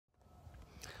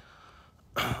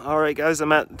All right, guys,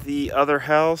 I'm at the other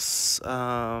house,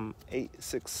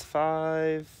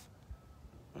 865.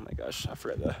 Oh my gosh, I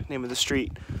forgot the name of the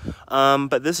street.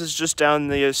 But this is just down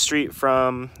the street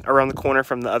from, around the corner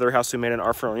from the other house we made an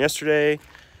offer on yesterday.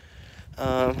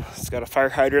 It's got a fire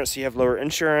hydrant, so you have lower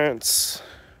insurance.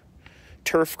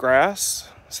 Turf grass,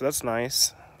 so that's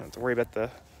nice. Don't have to worry about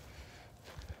the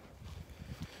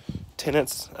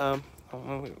tenants. Oh,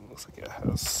 it looks like it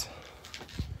has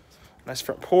nice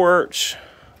front porch.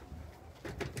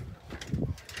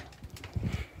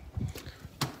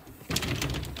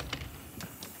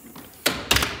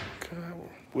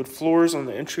 Wood floors on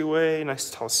the entryway, nice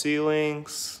tall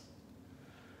ceilings.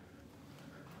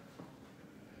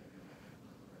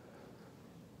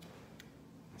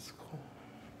 That's cool.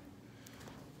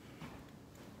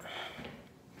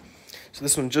 So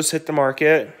this one just hit the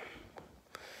market.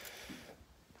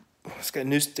 It's got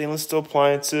new stainless steel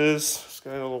appliances. It's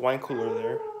got a little wine cooler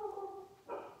there.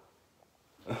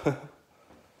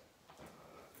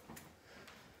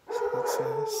 So that's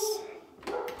nice.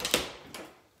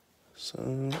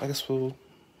 So I guess we'll.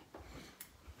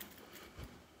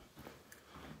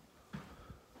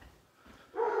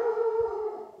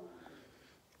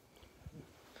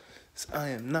 So I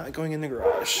am not going in the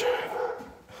garage.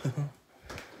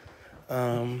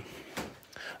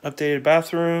 Updated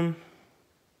bathroom.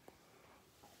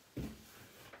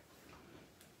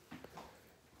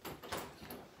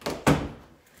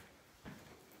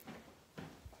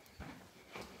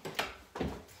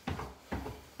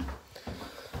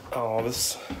 Oh,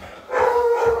 this.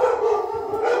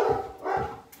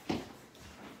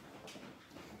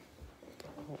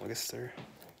 I guess they're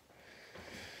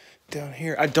down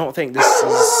here. I don't think this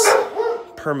is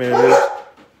permitted.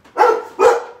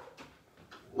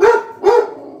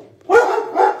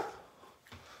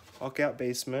 Walkout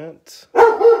basement.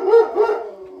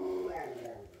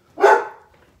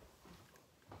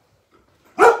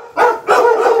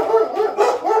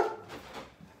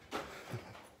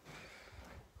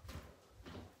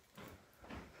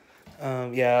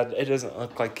 Yeah, it doesn't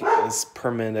look like it is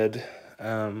permitted.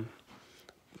 I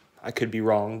could be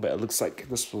wrong, but it looks like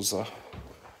this was a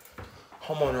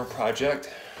homeowner project.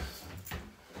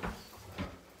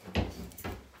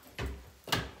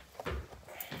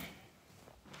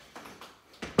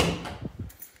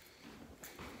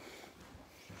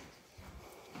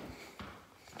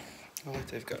 I like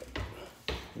they've got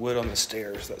wood on the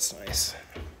stairs. That's nice.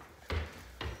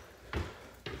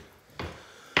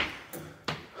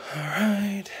 All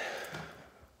right.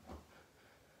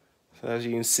 So as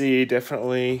you can see,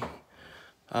 definitely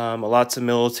lots of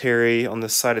military on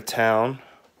this side of town.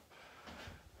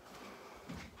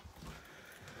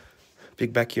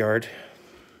 Big backyard.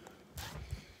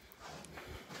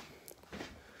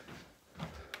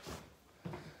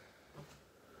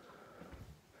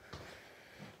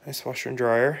 Nice washer and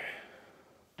dryer.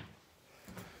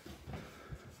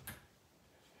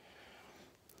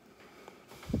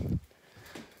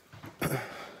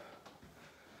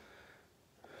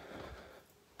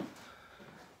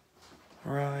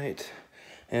 Right,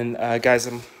 and guys,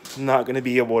 I'm not going to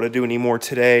be able to do any more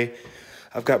today.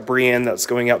 I've got Brienne that's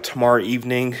going out tomorrow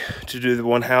evening to do the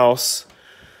one house.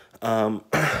 I've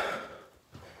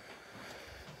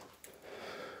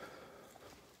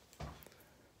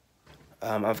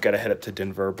got to head up to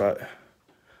Denver, but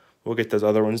we'll get those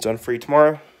other ones done for you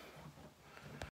tomorrow.